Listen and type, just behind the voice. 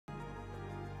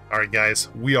Alright guys,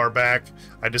 we are back.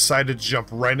 I decided to jump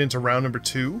right into round number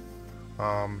 2.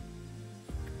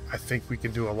 I think we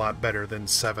can do a lot better than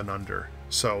 7 under.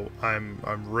 So I'm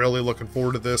really looking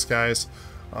forward to this, guys.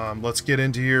 Let's get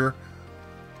into here.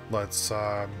 Let's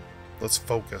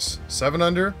focus. 7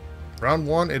 under, round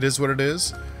 1, it is what it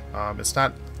is. It's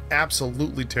not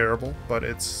absolutely terrible, but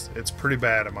it's pretty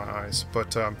bad in my eyes.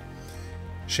 But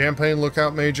Champagne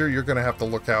Lookout Major, you're gonna have to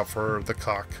look out for the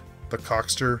cock. The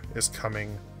Kawkster is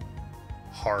coming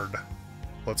hard.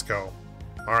 Let's go.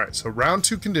 Alright, so round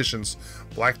 2 conditions.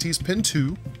 Black tees pin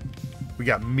 2. We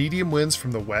got medium winds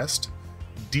from the west.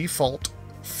 Default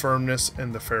firmness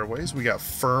in the fairways. We got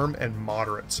firm and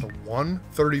moderate. So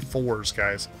 134s,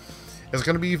 guys. It's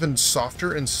going to be even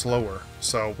softer and slower.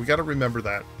 So we got to remember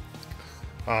that.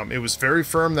 It was very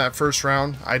firm that first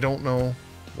round. I don't know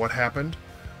what happened,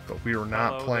 but we were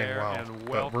not playing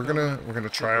well. But we're gonna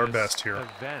try our best here.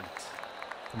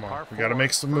 Come on, we got to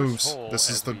make some moves. This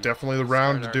is definitely the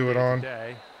round to do it on.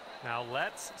 Now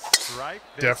let's strike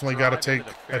this. Definitely got to take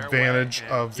advantage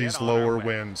of these lower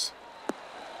winds.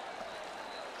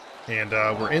 And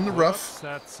we're in the rough.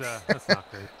 That's not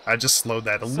great. I just slowed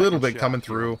that a little bit coming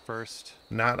through. First.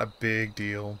 Not a big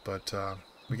deal, but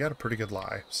we got a pretty good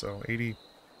lie. So 80%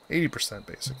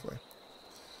 basically.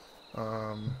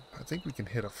 I think we can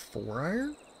hit a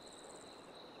 4-iron.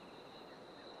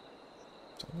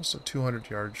 It's almost a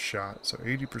 200-yard shot, so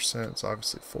 80% is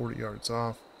obviously 40 yards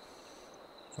off.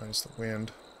 Minus the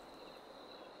wind.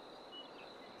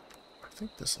 I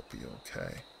think this will be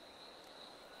okay.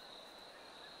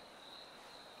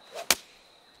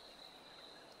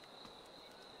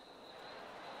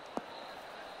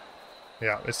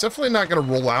 Yeah, it's definitely not going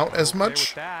to roll out as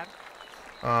much.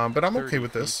 But I'm okay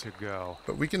with this.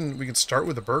 But we can start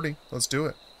with a birdie. Let's do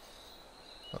it.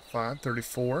 5,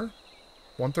 34.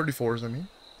 134s, I mean.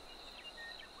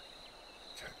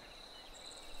 Okay.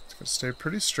 It's going to stay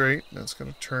pretty straight. And it's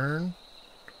going to turn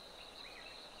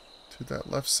to that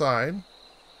left side.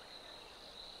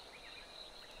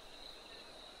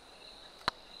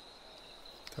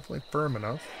 Definitely firm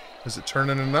enough. Is it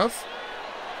turning enough?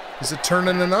 Is it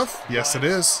turning enough? Yes, it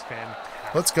is.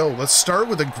 Let's go. Let's start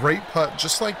with a great putt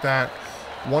just like that.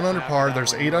 1 under par.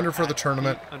 There's 8 under for the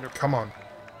tournament. Come on.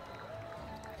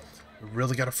 We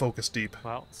really got to focus deep.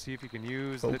 Well, see if you can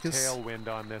use the tailwind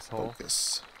on this hole.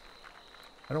 Focus.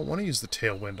 I don't want to use the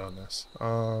tailwind on this.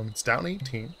 It's down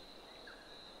 18.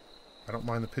 I don't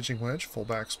mind the pitching wedge. Full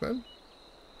backspin.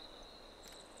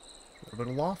 A little bit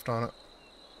of loft on it.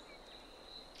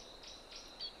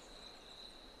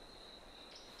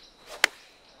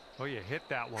 Oh, you hit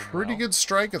that one. Pretty good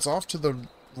strike. It's off to the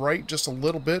right just a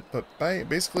little bit, but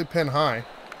basically pin high.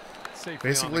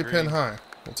 Basically pin high.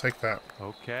 We'll take that.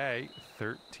 Okay,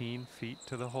 13 feet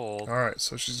to the hole. Alright,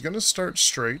 so she's going to start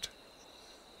straight.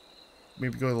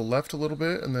 Maybe go to the left a little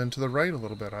bit, and then to the right a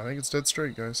little bit. I think it's dead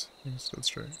straight, guys. I think it's dead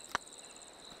straight.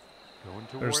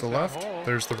 There's the left.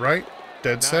 There's the right.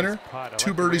 Dead center.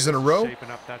 2 birdies in a row.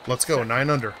 Let's go. 9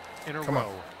 under. Come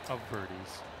on. Of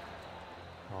birdies.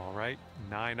 All right,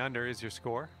 9 under is your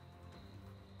score.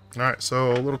 All right,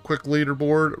 so a little quick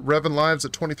leaderboard. Revin Lives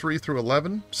at 23 through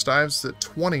 11. Stives at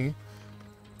 20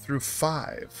 through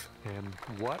 5. And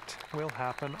what will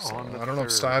happen on the I don't know if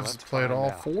Stives played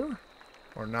all 4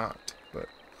 or not, but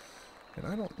and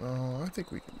I don't know. I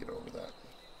think we can get over that.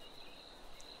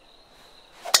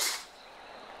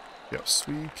 Yes,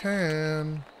 we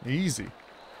can. Easy.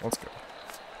 Let's go.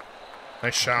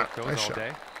 Nice shot. Nice shot.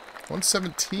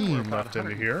 117 left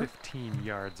into here. 15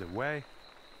 yards away.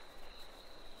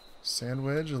 Sand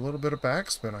wedge, a little bit of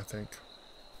backspin, I think.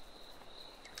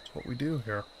 That's what we do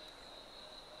here.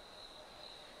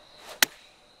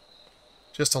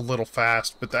 Just a little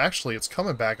fast, but actually it's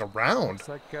coming back around. Looks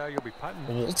like you'll be putting.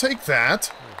 We'll take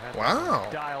that. Wow.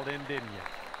 Dialed in, didn't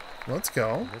you? Let's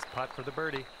go. This putt for the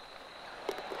birdie.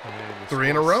 3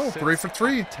 in a row. 3 for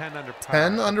 3. 10 under par.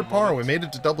 10 under par. We made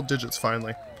it to double digits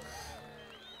finally.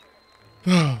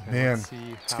 Oh, man.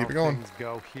 Let's keep it going. Things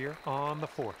go here on the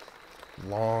 4th.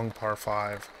 Long par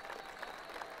 5.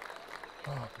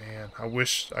 Oh, man. I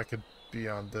wish I could be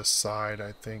on this side,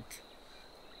 I think.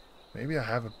 Maybe I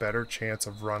have a better chance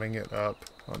of running it up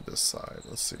on this side.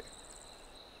 Let's see.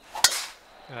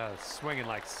 Swinging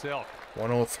like silk.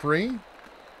 103.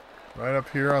 Right up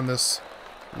here on this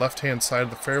left-hand side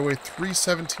of the fairway.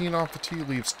 317 off the tee.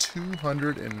 Leaves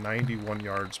 291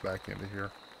 yards back into here.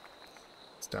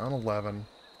 It's down 11.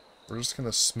 We're just going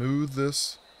to smooth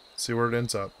this, see where it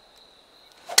ends up.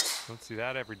 Don't see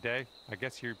that every day. I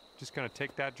guess you're just going to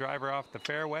take that driver off the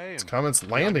fairway. It's coming. It's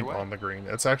landing on the green.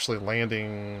 It's actually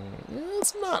landing.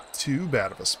 It's not too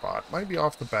bad of a spot. Might be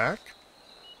off the back.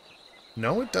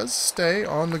 No, it does stay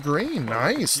on the green.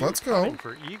 Nice. Let's go.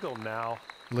 For eagle now.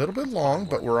 A little bit long,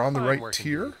 but we're on the right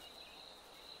tier. Indeed.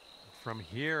 From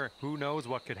here, who knows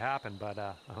what could happen, but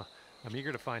I'm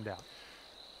eager to find out.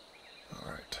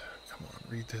 All right, come on,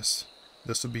 read this.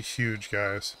 This would be huge,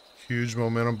 guys. Huge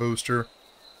momentum booster.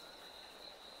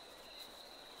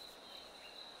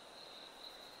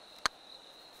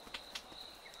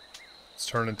 It's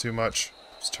turning too much.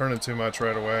 It's turning too much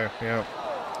right away. Yeah.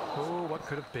 Oh, what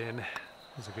could have been? It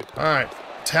was a good putt. All right,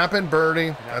 tap in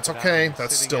birdie. That's okay.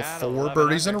 That's still 4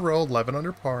 birdies in a row, 11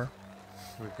 under par.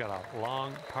 We've got a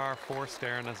long par 4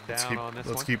 staring us down on this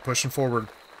one. Let's keep pushing forward.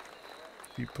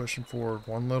 Keep pushing forward.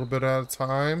 One little bit at a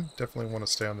time. Definitely want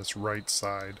to stay on this right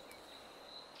side.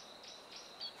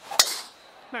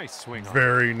 Nice swing.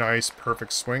 Very nice,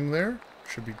 perfect swing there.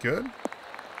 Should be good.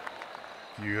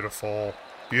 Beautiful.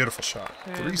 Beautiful shot.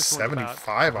 And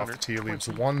 375 off the tee leaves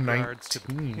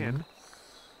 119.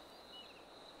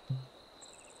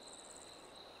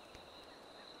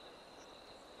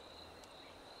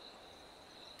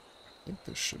 I think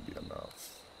this should be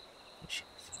enough. This should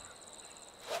be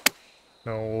fine.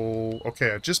 No.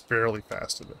 Okay, I just barely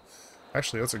fasted it.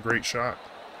 Actually, that's a great shot.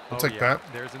 I'll take that.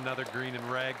 There's another green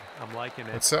and reg. I'm liking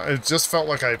it. It just felt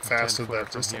like I fasted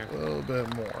that just a little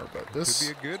bit more. But this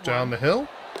could be a good down one. the hill.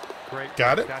 Great.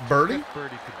 Got it. Birdie.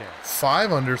 Birdie today.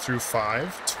 5 under through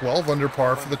 5. 12 under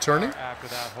par for the tourney. After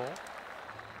that hole.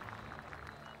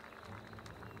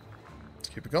 Let's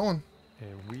keep it going.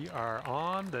 And we are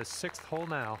on the 6th hole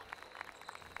now.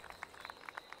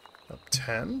 Up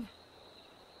 10.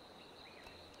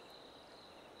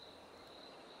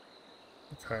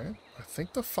 Okay. I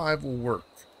think the 5 will work.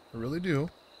 I really do.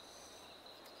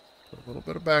 Put a little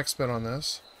bit of backspin on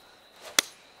this.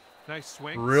 Nice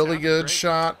swing. Really good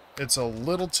shot. It's a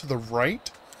little to the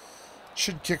right.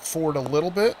 Should kick forward a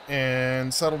little bit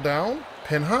and settle down.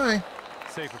 Pin high.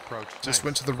 Safe approach. Just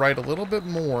went to the right a little bit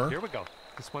more. Here we go.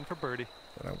 This one for birdie.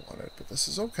 Than I wanted, but this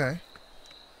is okay.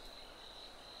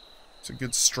 It's a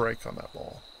good strike on that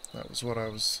ball. That was what I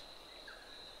was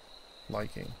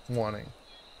liking, wanting.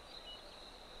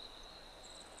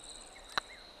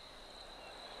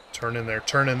 Turn in there,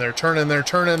 turn in there, turn in there,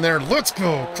 turn in there. Let's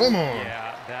go. Come on.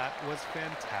 Yeah, that was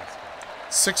fantastic.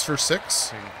 6 for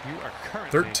 6. And you are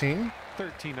currently 13.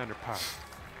 13 under par.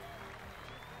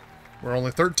 We're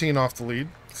only 13 off the lead.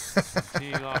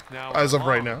 13 off now. As of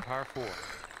right now. Par 4.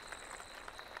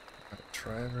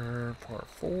 Driver, par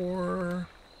 4.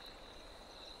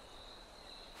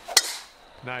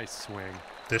 Nice swing.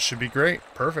 This should be great.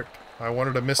 Perfect. I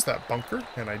wanted to miss that bunker,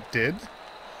 and I did.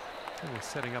 And we're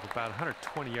setting up about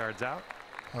 120 yards out.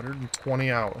 120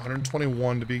 out.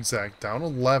 121 to be exact. Down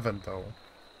 11, though.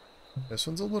 This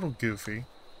one's a little goofy.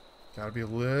 Gotta be a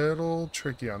little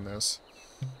tricky on this.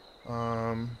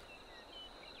 Don't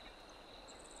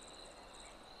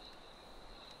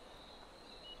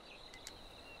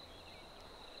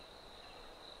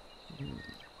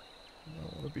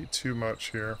want to be too much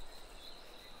here.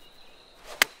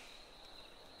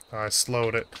 I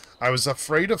slowed it. I was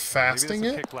afraid of fasting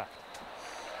it. Kick left.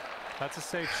 That's a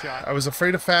safe shot. I was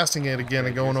afraid of fasting it again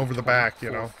and going over the back, you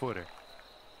know. Footer.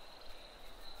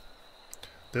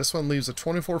 This one leaves a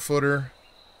 24-footer.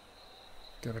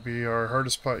 Gonna be our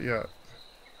hardest putt yet.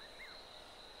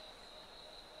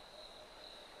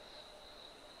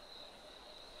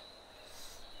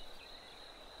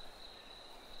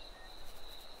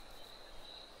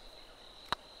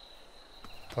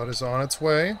 Putt is on its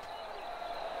way.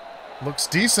 Looks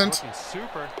decent. Looking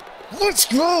super. Let's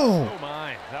go! Oh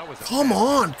my, that was Come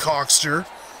on, Kawkster.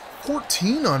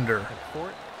 14 under.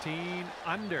 14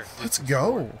 under. Let's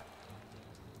go.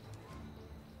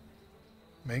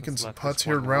 Making some putts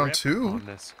here in round 2. On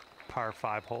this par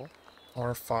 5 hole.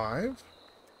 R5.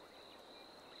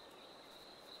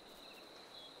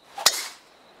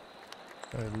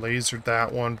 I lasered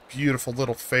that one. Beautiful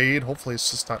little fade. Hopefully it's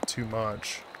just not too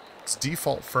much. It's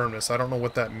default firmness. I don't know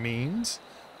what that means,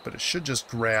 but it should just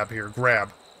grab here.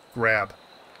 Grab. Grab.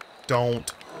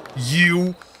 Don't.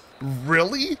 You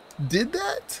really did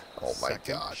that? Oh my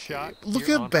god. Look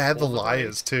how bad the lie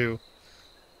is, too.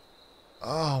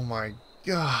 Oh my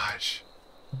gosh.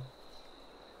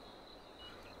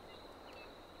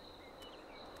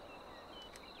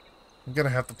 I'm gonna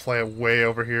have to play it way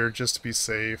over here just to be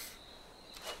safe.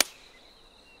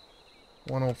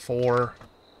 104.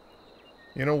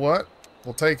 You know what?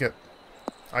 We'll take it.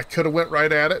 I could have went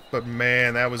right at it, but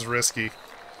man, that was risky.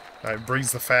 It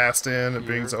brings the fast in, it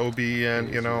brings OB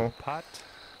in, you know.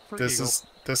 This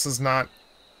is not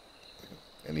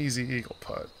an easy eagle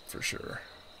putt for sure.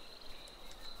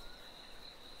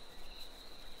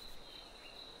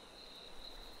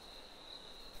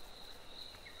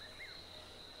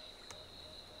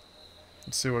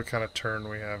 Let's see what kind of turn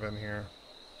we have in here.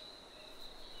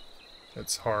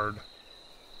 It's hard.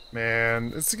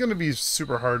 Man, it's going to be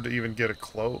super hard to even get it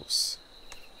close.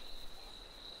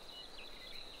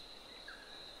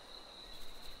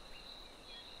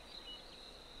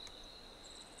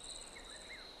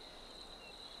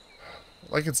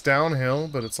 Like it's downhill,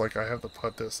 but it's like I have to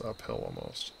putt this uphill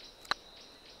almost.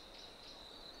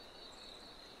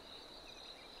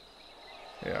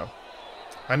 Yeah.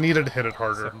 I needed to hit it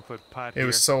harder. 7-foot putt It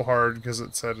was so hard because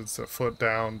it said it's a foot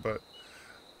down, but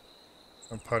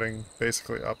I'm putting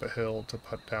basically up a hill to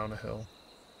putt down a hill.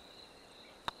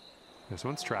 This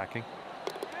one's tracking.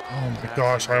 Oh my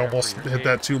gosh, I almost hit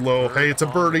that too low. Hey, it's a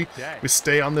birdie. We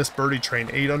stay on this birdie train.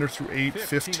 8 under through 8,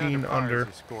 15 under.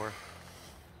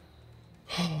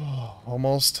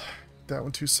 Almost. That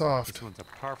one too soft. This one's a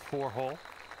par 4 hole.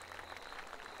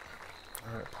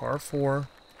 Alright, par 4.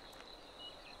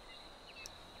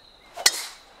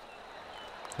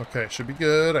 Okay, should be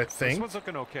good, I think. This one's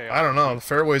looking okay. I don't know. The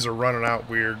fairways are running out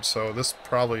weird, so this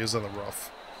probably is in the rough.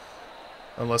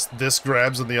 Unless this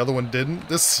grabs and the other one didn't.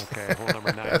 This okay, hole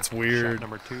number 9. That's weird. Shot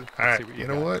number 2. Alright, you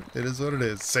know what? It is what it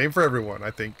is. Same for everyone, I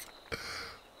think.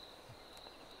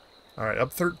 Alright,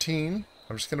 up 13.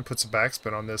 I'm just going to put some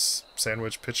backspin on this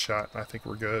sandwich pitch shot, and I think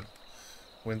we're good.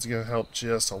 Wind's going to help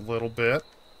just a little bit.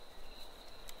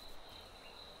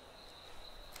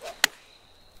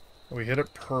 We hit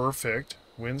it perfect.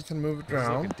 Wind's going to move it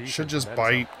around. Should just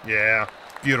bite. Yeah.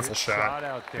 Beautiful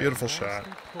shot. Beautiful shot.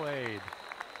 Played.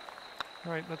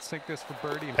 All right, let's take this for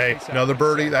birdie. Hey, another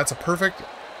birdie. That's a perfect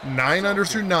 9 under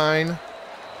through 9.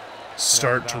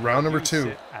 Start to round number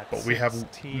 2. But we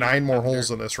have 9 more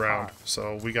holes in this round.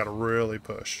 So we got to really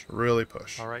push. Really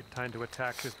push. All right, time to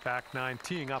attack this back 9.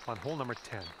 Teeing up on hole number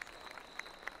 10.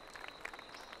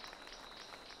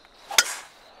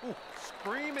 Ooh,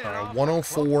 scream it off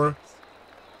 104.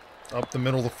 Up the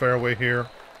middle of the fairway here.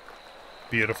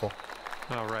 Beautiful.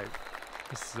 All right.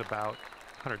 This is about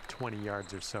 120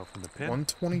 yards or so from the pin.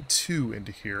 122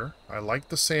 into here. I like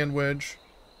the sand wedge.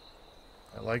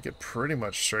 I like it pretty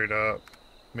much straight up.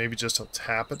 Maybe just a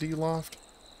tap a D-loft.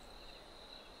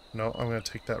 No, I'm going to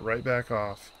take that right back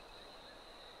off.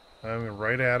 I'm going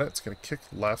right at it. It's going to kick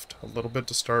left a little bit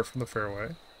to start from the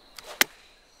fairway.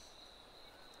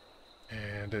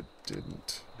 And it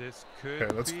didn't. This could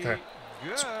okay, that's okay. Good.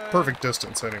 It's perfect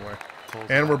distance anyway.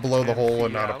 And we're below the hole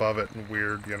and not above it and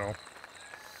weird, you know.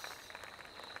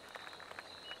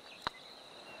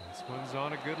 This one's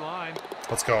on a good line.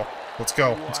 Let's go. Let's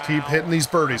go. Let's keep hitting these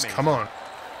birdies. Come on.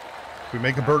 If we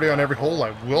make a birdie on every hole,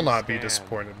 I will not be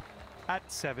disappointed.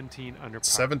 At 17 under par.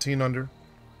 17 under.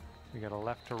 We got a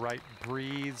left to right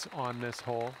breeze on this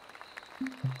hole.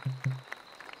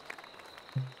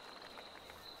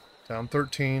 Down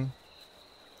 13.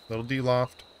 Little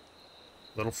D-loft.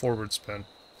 Little forward spin.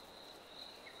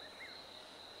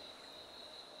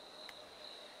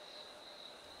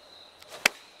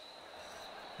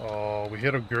 Oh, we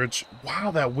hit a good...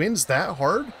 Wow, that wind's that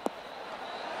hard?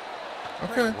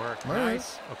 Okay. All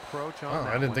nice approach on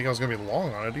that I didn't one. think I was going to be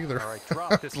long on it either. All right,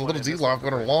 drop this the little D-loft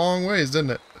went a long ways,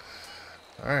 didn't it?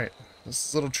 All right. This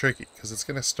is a little tricky because it's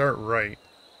going to start right.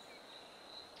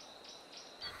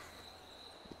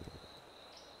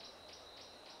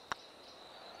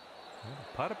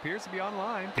 Putt appears to be on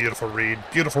line. Beautiful read.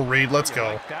 Beautiful read. Let's go.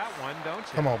 Like that one, don't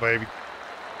you? Come on, baby.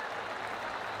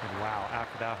 And wow,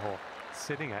 after that hole,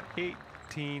 sitting at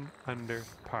 18 under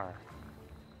par.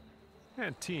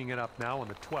 And teeing it up now on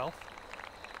the 12th.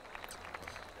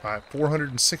 All right,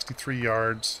 463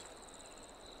 yards.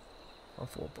 Par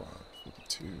 4 bronze,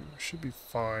 52. Should be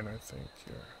fine, I think,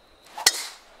 here.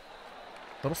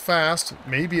 A little fast.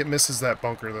 Maybe it misses that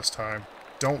bunker this time.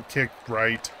 Don't kick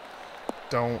right.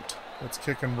 Don't. It's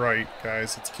kicking right,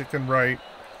 guys. It's kicking right.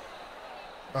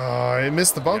 It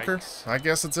missed the bunker. Yikes. I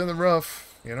guess it's in the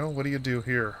rough. You know, what do you do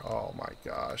here? Oh my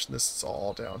gosh, this is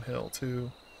all downhill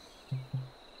too.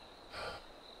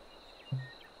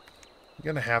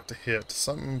 You're gonna have to hit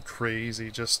something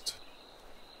crazy just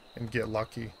and get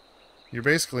lucky. You're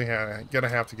basically gonna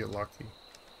have to get lucky.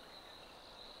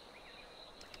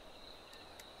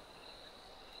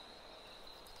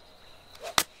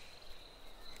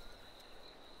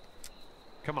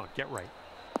 Come on, get right.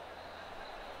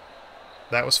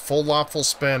 That was full lob, full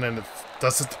spin, and it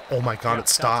doesn't... Oh my god, it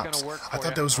stops. I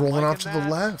thought that was rolling off to the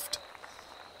left.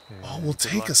 Oh, we'll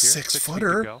take a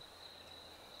 6-footer.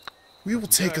 We will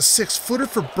take a 6-footer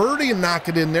for birdie and knock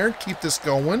it in there and keep this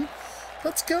going.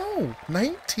 Let's go.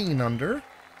 19 under.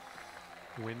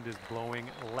 Wind is blowing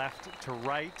left to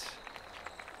right.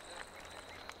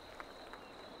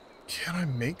 Can I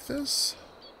make this?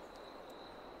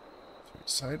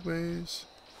 Sideways.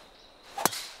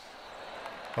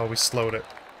 Oh, we slowed it.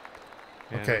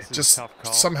 And Okay, this is a just tough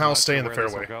call. somehow Not stay sure in the where this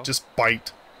will fairway. go. Just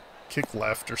bite. Kick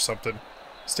left or something.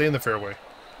 Stay in the fairway.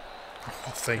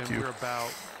 Oh, thank And you. we're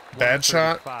about Bad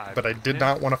shot, 135 but I to the did pin.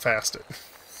 not want to fast it.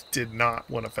 Did not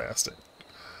want to fast it.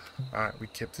 Alright, we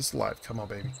kept this alive. Come on,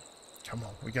 baby. Come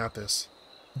on, we got this.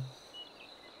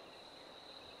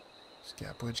 Does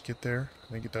gap wedge get there?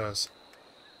 I think it does.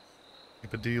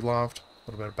 Keep a D loft.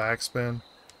 A little bit of backspin.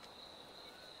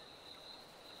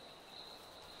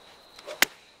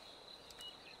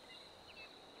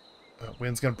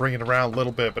 Wind's going to bring it around a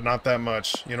little bit, but not that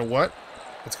much. You know what?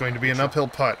 It's going to be an uphill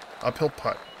putt. Uphill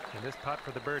putt. And this putt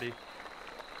for the birdie.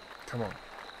 Come on.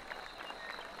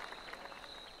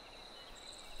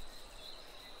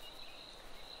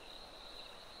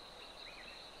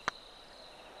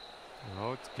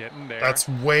 Oh, it's getting there. That's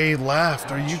way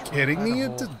left. Are you Gosh, kidding me? what a It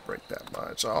hole. didn't break that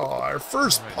much. Oh, our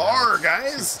first Right par, now,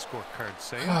 guys. let's see what the scorecard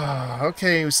saying.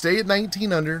 Okay, we stay at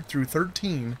 19 under through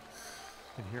 13.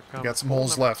 And here comes got some hole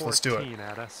holes number left. Let's do it. 14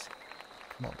 at us.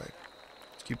 Come on, babe.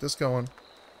 Let's keep this going.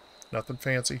 Nothing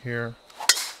fancy here.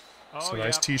 It's a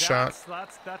nice tee shot.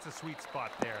 That's a sweet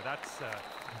spot there. That's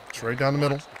It's right down the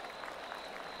middle.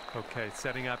 Okay,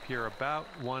 setting up here about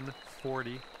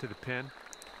 140 to the pin.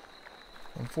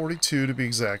 142 to be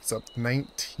exact. It's up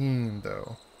 19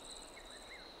 though.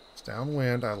 It's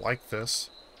downwind. I like this.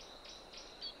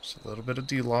 Just a little bit of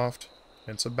D-loft.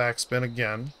 And some backspin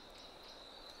again.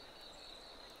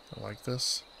 I like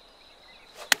this.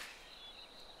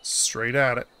 Straight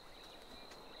at it.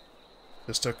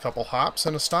 Just a couple hops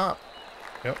and a stop.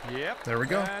 Yep. There we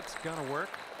go. That's gonna work.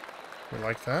 We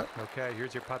like that. Okay,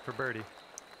 here's your putt for birdie.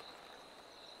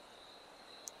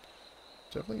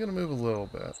 Definitely going to move a little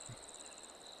bit.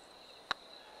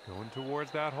 Going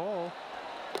towards that hole.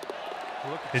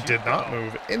 Look at It you did not go.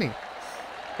 move any.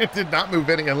 It did not move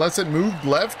any unless it moved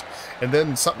left and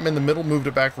then something in the middle moved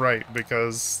it back right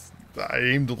because I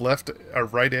aimed left or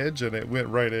right edge and it went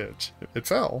right edge. It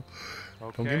fell.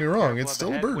 Okay, Don't get me wrong, careful it's of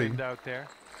still the a birdie. headwind out there.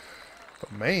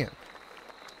 But man.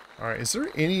 Alright, is there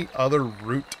any other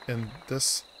route in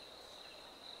this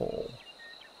hole?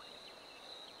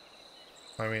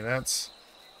 I mean, that's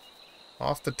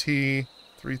off the tee,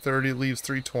 330 leaves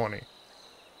 320.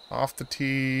 Off the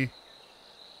tee,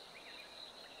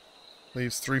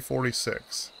 leaves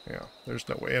 346. Yeah, there's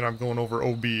no way. And I'm going over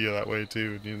OB that way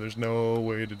too. There's no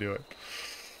way to do it.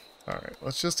 Alright,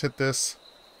 let's just hit this.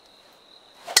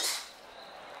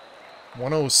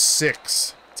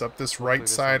 106. It's up this right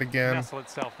side again. Nestle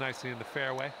itself nicely in the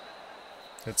fairway.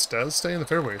 It does stay in the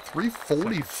fairway.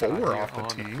 344 off the on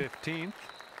tee. The 15th.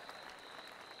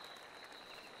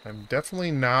 I'm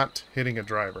definitely not hitting a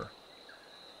driver.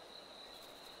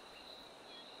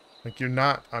 Like you're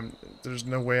not, there's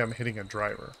no way I'm hitting a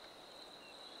driver.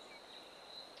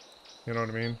 You know what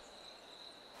I mean?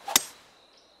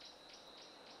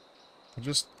 I'll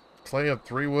just play a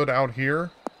 3-wood out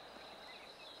here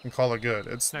and call it good.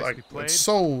 It's Nicely like played. it's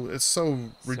so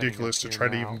ridiculous to up try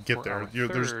to here now even get for there. our You're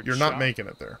third not shot. making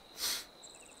it there.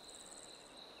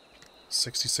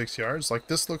 66 yards. Like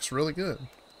this looks really good.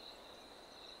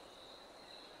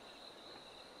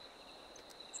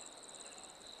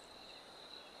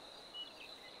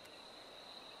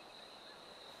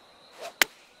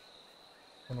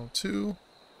 .102,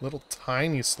 little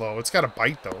tiny slow. It's got a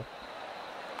bite though.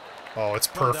 Oh,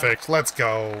 it's Well done. perfect. Let's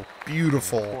go.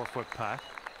 Beautiful. 4-foot putt.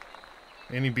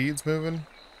 Any beads moving?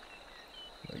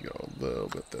 I go a little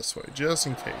bit this way, just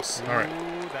in case. All right,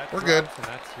 Ooh, that we're good. drops, and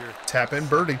that's your tap in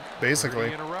birdie, basically.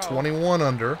 birdie in a row. 21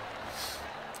 under.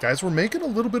 Guys, we're making a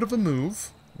little bit of a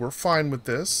move. We're fine with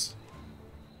this.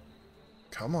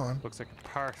 Come on. Looks like a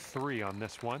par 3 on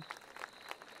this one.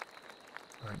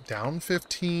 All right, down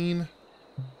 15.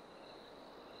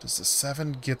 Does the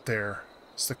 7 get there?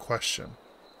 Is the question.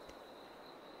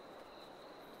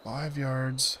 5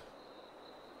 yards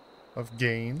of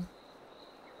gain,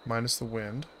 minus the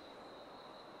wind.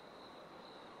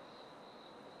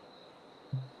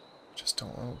 I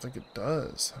don't think it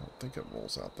does. I don't think it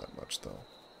rolls out that much, though.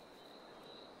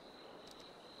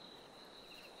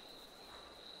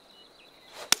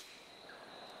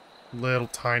 Little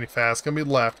tiny fast. Gonna be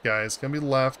left, guys. Gonna be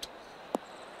left.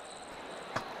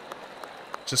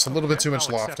 Just a little bit too much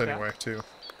I'll accept loft that. anyway, too.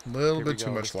 A little Here we bit too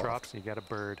go. much This loft. drops, and you got a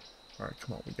bird. All right,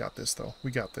 come on. We got this, though.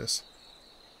 We got this.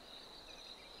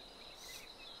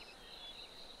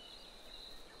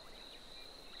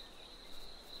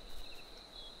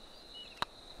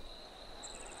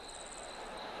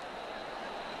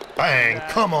 Bang!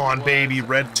 Come on, baby.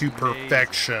 Red to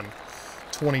perfection.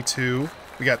 22.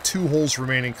 We got 2 holes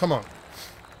remaining. Come on.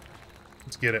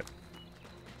 Let's get it.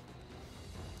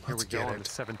 Here Let's we go get on the it.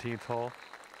 17th hole.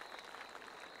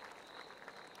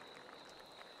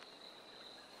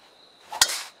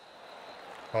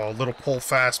 Oh, little pull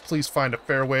fast. Please find a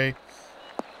fairway.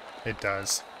 It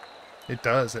does. It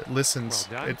does. It listens.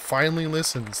 Well done. It finally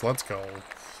listens. Let's go.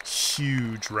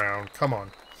 Huge round. Come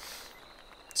on.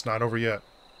 It's not over yet.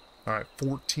 All right,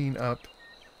 14 up.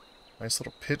 Nice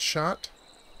little pitch shot.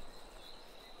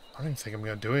 I don't even think I'm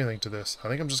going to do anything to this. I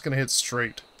think I'm just going to hit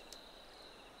straight.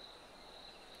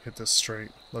 Hit this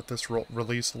straight. Let this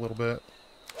release a little bit.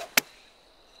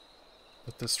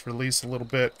 Let this release a little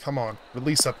bit. Come on.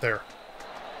 Release up there.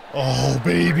 Oh,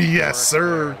 baby. Yes,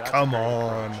 sir. Come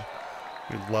on.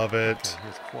 We love it. Okay,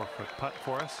 here's a 4-foot putt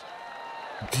for us.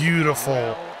 Beautiful.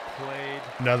 Well played.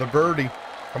 Another birdie.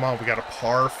 Come on. We got a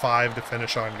par 5 to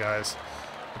finish on, guys.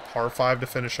 A par 5 to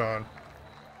finish on.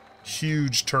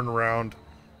 Huge turnaround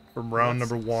from round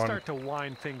number 1. Start to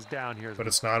wind things down here. But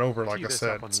it's not over, like I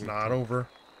said. It's not over.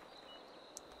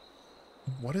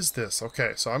 What is this?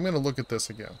 Okay, so I'm going to look at this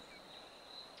again.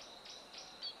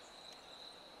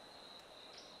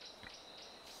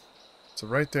 So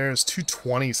right there is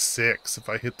 226. If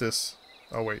I hit this...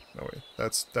 Oh, wait. No, wait.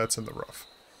 That's in the rough.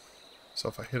 So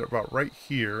if I hit it about right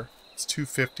here, it's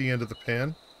 250 into the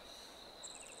pin.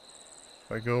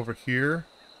 If I go over here,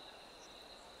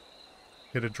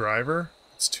 hit a driver,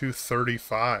 it's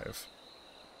 235.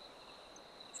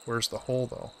 Where's the hole,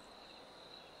 though?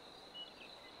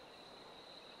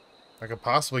 I could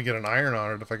possibly get an iron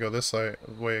on it if I go this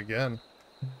way again.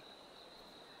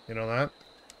 You know that?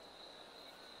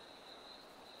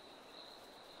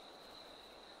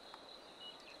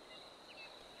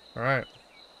 Alright.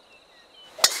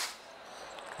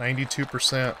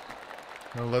 92%.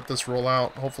 I'm gonna let this roll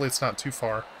out. Hopefully it's not too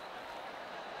far.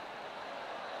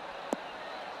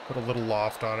 Put a little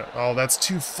loft on it. Oh, that's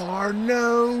too far.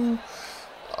 No!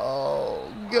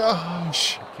 Oh,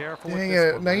 gosh. Dang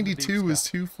it. 92 is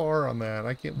too far on that.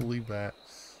 I can't believe that.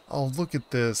 Oh, look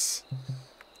at this.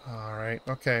 Alright,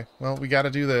 okay. Well, we gotta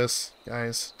do this,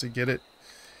 guys, to get it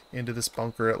into this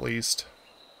bunker at least.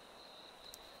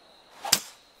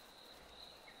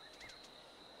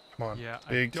 Come on. Yeah,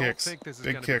 big kicks.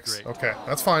 Big kicks. Be great. Okay,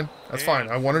 that's fine. That's fine.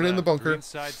 I want it in the bunker.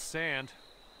 Inside sand.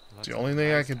 It's the only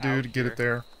thing I can do to get it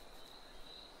there.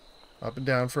 Up and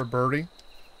down for a birdie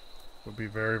would be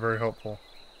very, very helpful.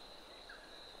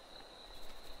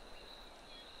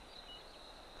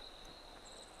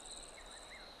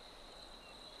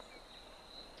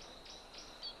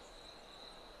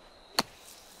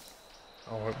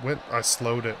 Oh, it went. I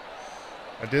slowed it.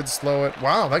 I did slow it.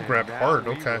 Wow, that grabbed hard.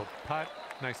 Okay. I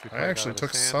actually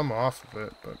took some off of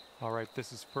it, but... Alright,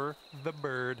 this is for the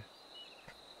bird.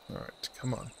 Alright,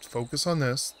 come on. Focus on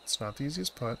this. It's not the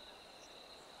easiest putt.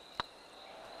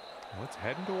 Well, it's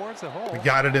heading towards the hole. We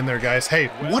got it in there, guys. Hey,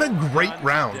 what a great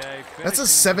round. That's a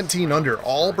 17 under.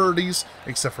 All birdies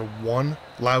except for one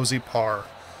lousy par.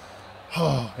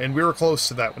 Oh, and we were close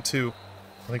to that one, too.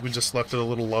 I think we just left it a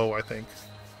little low, I think.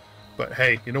 But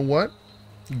hey, you know what?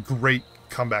 Great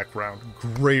comeback round.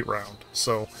 Great round.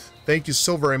 So, thank you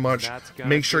so very much.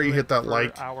 Make sure you hit that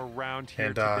like.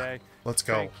 And let's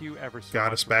go.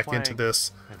 Got us back into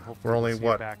this. We're only,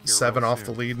 what, 7 off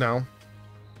the lead now?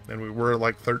 And we were at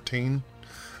like 13.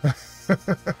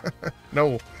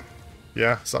 No.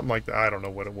 Yeah, something like that. I don't know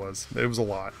what it was. It was a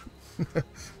lot.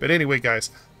 But anyway, guys,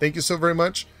 thank you so very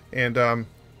much. And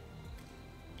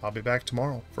I'll be back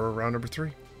tomorrow for round number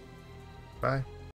 3. Bye.